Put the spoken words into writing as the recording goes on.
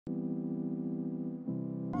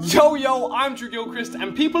Yo, I'm Drew Gilchrist,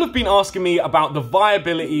 and people have been asking me about the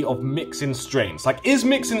viability of mixing strains. Like, is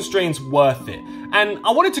mixing strains worth it? And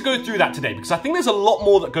I wanted to go through that today because I think there's a lot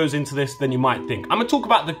more that goes into this than you might think. I'm gonna talk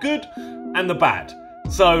about the good and the bad.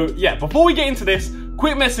 So yeah, before we get into this,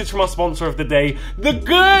 quick message from our sponsor of the day, The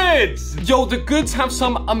Goods! Yo, The Goods have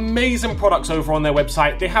some amazing products over on their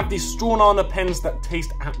website. They have these straw nana pens that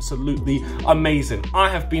taste absolutely amazing. I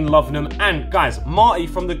have been loving them. And guys, Marty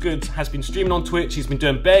from The Goods has been streaming on Twitch. He's been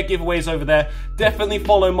doing bear giveaways over there. Definitely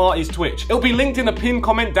follow Marty's Twitch. It'll be linked in a pinned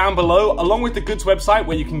comment down below, along with The Goods website,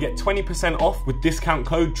 where you can get 20% off with discount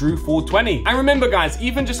code Drew420. And remember guys,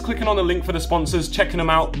 even just clicking on the link for the sponsors, checking them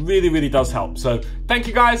out, really does help. So thank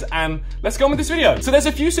you guys, and let's go on with this video. So there's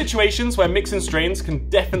a few situations where mixing strains can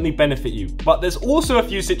definitely benefit you, but there's also a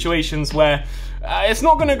few situations where it's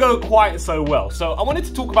not gonna go quite so well. So I wanted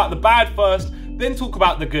to talk about the bad first, then talk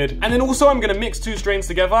about the good, and then also I'm gonna mix two strains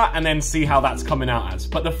together and then see how that's coming out as.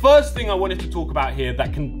 But the first thing I wanted to talk about here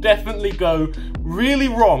that can definitely go really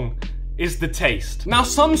wrong is the taste. Now,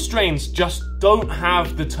 some strains just don't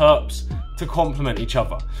have the terps to complement each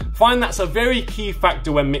other. Find that's a very key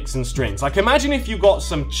factor when mixing strains. Like, imagine if you got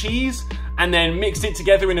some cheese and then mixed it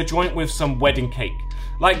together in a joint with some wedding cake.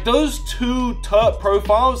 Like, those two terp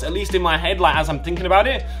profiles, at least in my head, like as I'm thinking about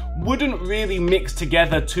it, wouldn't really mix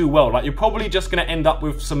together too well. Like, you're probably just gonna end up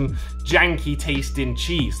with some janky tasting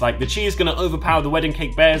cheese. Like, the cheese is gonna overpower the wedding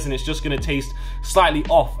cake bears and it's just gonna taste slightly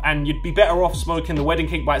off, and you'd be better off smoking the wedding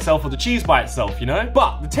cake by itself or the cheese by itself, you know?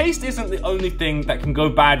 But the taste isn't the only thing that can go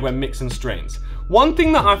bad when mixing strains. One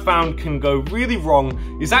thing that I found can go really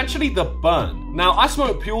wrong is actually the burn. Now, I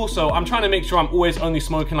smoke pure, so I'm trying to make sure I'm always only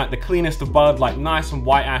smoking like the cleanest of bud, like nice and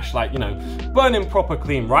white ash, like, you know, burning proper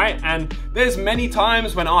clean, right? And there's many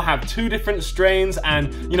times when I'll have two different strains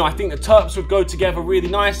and, you know, I think the terps would go together really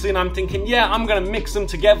nicely, and I'm thinking, yeah, I'm gonna mix them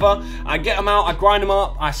together. I get them out, I grind them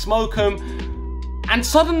up, I smoke them, and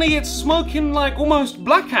suddenly it's smoking like almost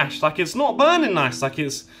black ash, like it's not burning nice, like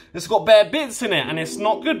it's got bare bits in it and it's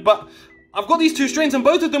not good. But I've got these two strains and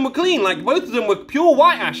both of them were clean, like both of them were pure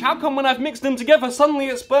white ash. How come when I've mixed them together, suddenly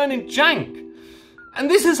it's burning jank? And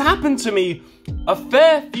this has happened to me a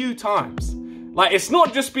fair few times. Like, it's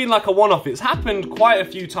not just been like a one-off, it's happened quite a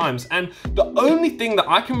few times. And the only thing that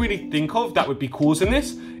I can really think of that would be causing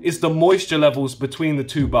this is the moisture levels between the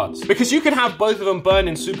two buds. Because you can have both of them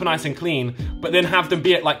burning super nice and clean, but then have them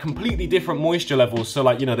be at like completely different moisture levels. So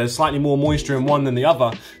like, you know, there's slightly more moisture in one than the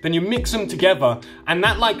other. Then you mix them together, and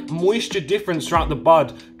that like moisture difference throughout the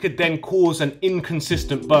bud could then cause an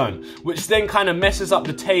inconsistent burn, which then kind of messes up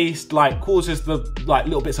the taste, like causes the like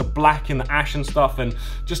little bits of black in the ash and stuff, and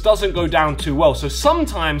just doesn't go down too well. So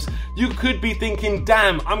sometimes you could be thinking,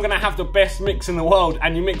 damn, I'm gonna have the best mix in the world,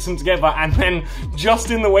 and you mix them together, and then just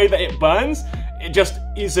in the way that it burns, it just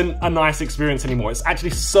isn't a nice experience anymore. It's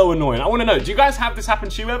actually so annoying. I wanna know, do you guys have this happen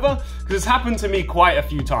to you ever? Because it's happened to me quite a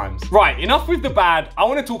few times. Right, enough with the bad, I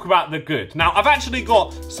wanna talk about the good. Now, I've actually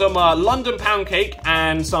got some London pound cake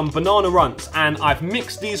and some banana runts, and I've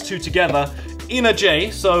mixed these two together in a J,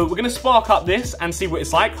 so we're gonna spark up this and see what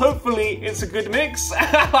it's like. Hopefully it's a good mix.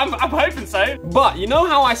 I'm hoping so. But you know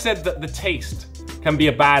how I said that the taste can be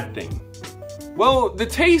a bad thing? Well, the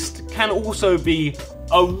taste can also be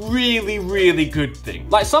a really good thing.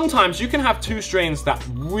 Like, sometimes you can have two strains that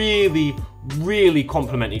really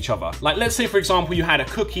complement each other. Like, let's say for example you had a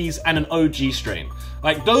cookies and an OG strain.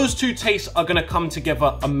 Like, those two tastes are gonna come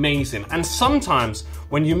together amazing. And sometimes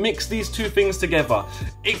when you mix these two things together,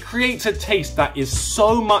 it creates a taste that is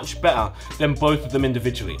so much better than both of them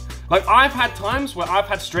individually. Like, I've had times where I've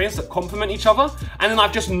had strains that complement each other, and then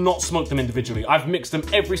I've just not smoked them individually. I've mixed them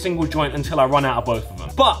every single joint until I run out of both of them.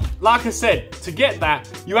 But like I said, to get that,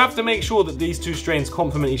 you have to make sure that these two strains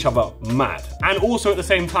complement each other mad. And also at the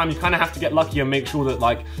same time, you kind of have to get lucky and make sure that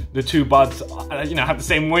like the two buds, you know, have the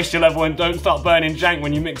same moisture level and don't start burning jank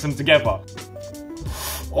when you mix them together.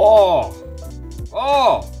 Oh,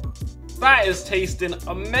 that is tasting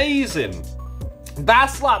amazing.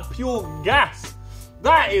 That's like pure gas.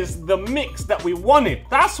 That is the mix that we wanted.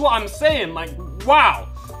 That's what I'm saying. Like, wow,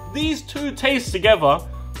 these two taste together,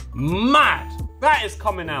 mad. That is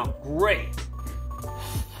coming out great.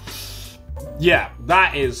 Yeah,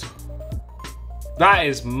 that is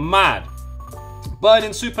mad.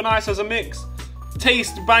 Burning super nice as a mix,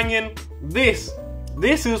 taste banging. This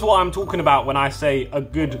is what I'm talking about when I say a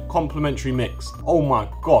good complementary mix. Oh my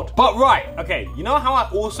God. But right, okay, you know how I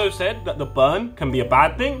also said that the burn can be a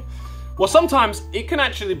bad thing? Well, sometimes it can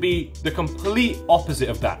actually be the complete opposite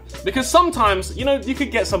of that. Because sometimes, you know, you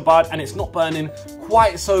could get some bud and it's not burning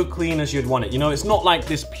quite so clean as you'd want it. You know, it's not like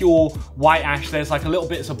this pure white ash. There's like a little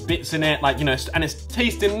bits of bits in it, like, you know, and it's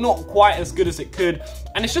tasting not quite as good as it could.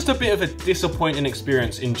 And it's just a bit of a disappointing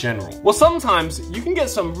experience in general. Well, sometimes you can get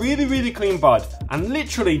some really, really clean bud and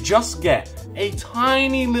literally just get a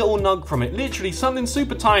tiny little nug from it, literally something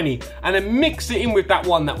super tiny, and then mix it in with that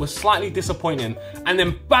one that was slightly disappointing, and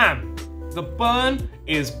then bam, the burn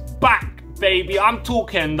is back, baby. I'm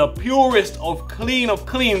talking the purest of clean.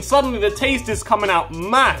 Suddenly the taste is coming out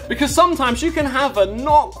mad. Because sometimes you can have a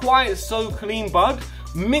not quite so clean bud,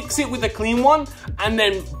 mix it with a clean one, and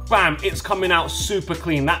then bam, it's coming out super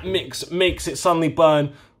clean. That mix makes it suddenly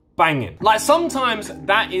burn banging. Like, sometimes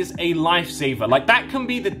that is a lifesaver. Like, that can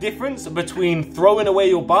be the difference between throwing away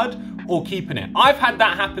your bud or keeping it. I've had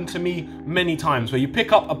that happen to me many times, where you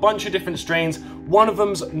pick up a bunch of different strains, one of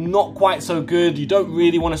them's not quite so good, you don't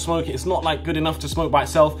really want to smoke it, it's not like good enough to smoke by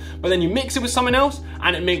itself, but then you mix it with something else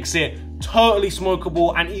and it makes it totally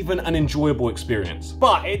smokable and even an enjoyable experience.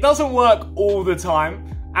 But it doesn't work all the time,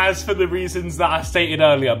 as for the reasons that I stated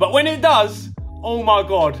earlier. But when it does, oh my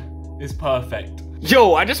god, it's perfect.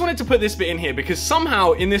 Yo, I just wanted to put this bit in here because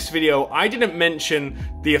somehow in this video I didn't mention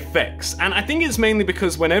the effects, and I think it's mainly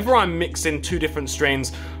because whenever I'm mixing two different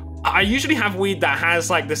strains, I usually have weed that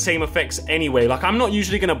has like the same effects anyway. Like, I'm not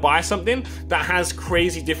usually gonna buy something that has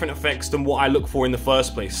crazy different effects than what I look for in the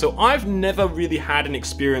first place. So I've never really had an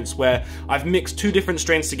experience where I've mixed two different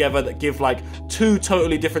strains together that give like two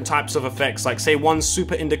totally different types of effects. Like, say one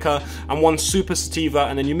super indica and one super sativa,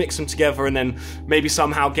 and then you mix them together and then maybe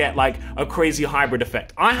somehow get like a crazy hybrid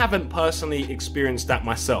effect. I haven't personally experienced that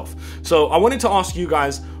myself. So I wanted to ask you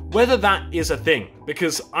guys whether that is a thing,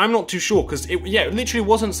 because I'm not too sure, because it literally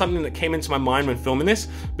wasn't something that came into my mind when filming this,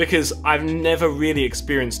 because I've never really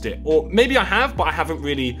experienced it. Or maybe I have, but I haven't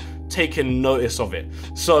really taken notice of it.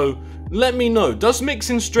 So let me know, does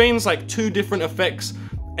mixing strains like two different effects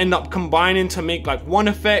end up combining to make like one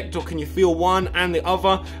effect, or can you feel one and the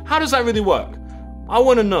other? How does that really work? I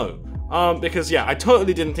want to know. Because yeah, I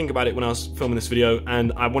totally didn't think about it when I was filming this video,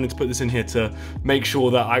 and I wanted to put this in here to make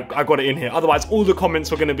sure that I got it in here. Otherwise, all the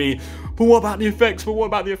comments were going to be, but what about the effects? But what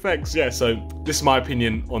about the effects? Yeah, so this is my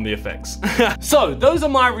opinion on the effects. So those are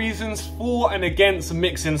my reasons for and against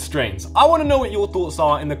mixing strains. I want to know what your thoughts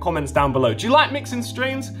are in the comments down below. Do you like mixing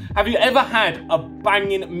strains? Have you ever had a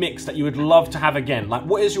banging mix that you would love to have again? Like,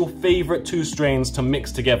 what is your favorite two strains to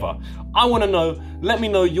mix together? I want to know. Let me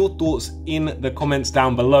know your thoughts in the comments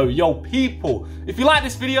down below. Yo, people, if you like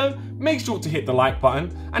this video, make sure to hit the like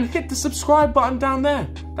button and hit the subscribe button down there.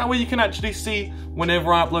 That way you can actually see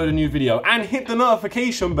whenever I upload a new video, and hit the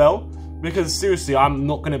notification bell, because seriously, I'm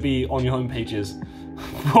not going to be on your home pages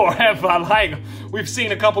forever. Like, we've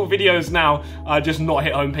seen a couple videos now just not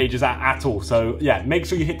hit home pages at all. So yeah, make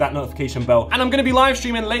sure you hit that notification bell. And I'm going to be live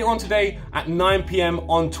streaming later on today at 9 PM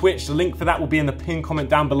on Twitch. The link for that will be in the pinned comment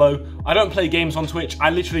down below. I don't play games on Twitch. I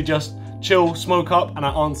literally just chill, smoke up, and I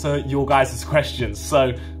answer your guys' questions.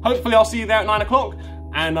 So hopefully I'll see you there at 9 o'clock.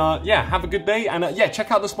 And yeah, have a good day. And yeah,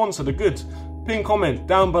 check out the sponsor, The Good. Pinned comment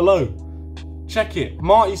down below. Check it.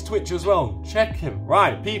 Marty's Twitch as well. Check him.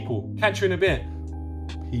 Right, people. Catch you in a bit.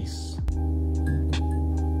 Peace.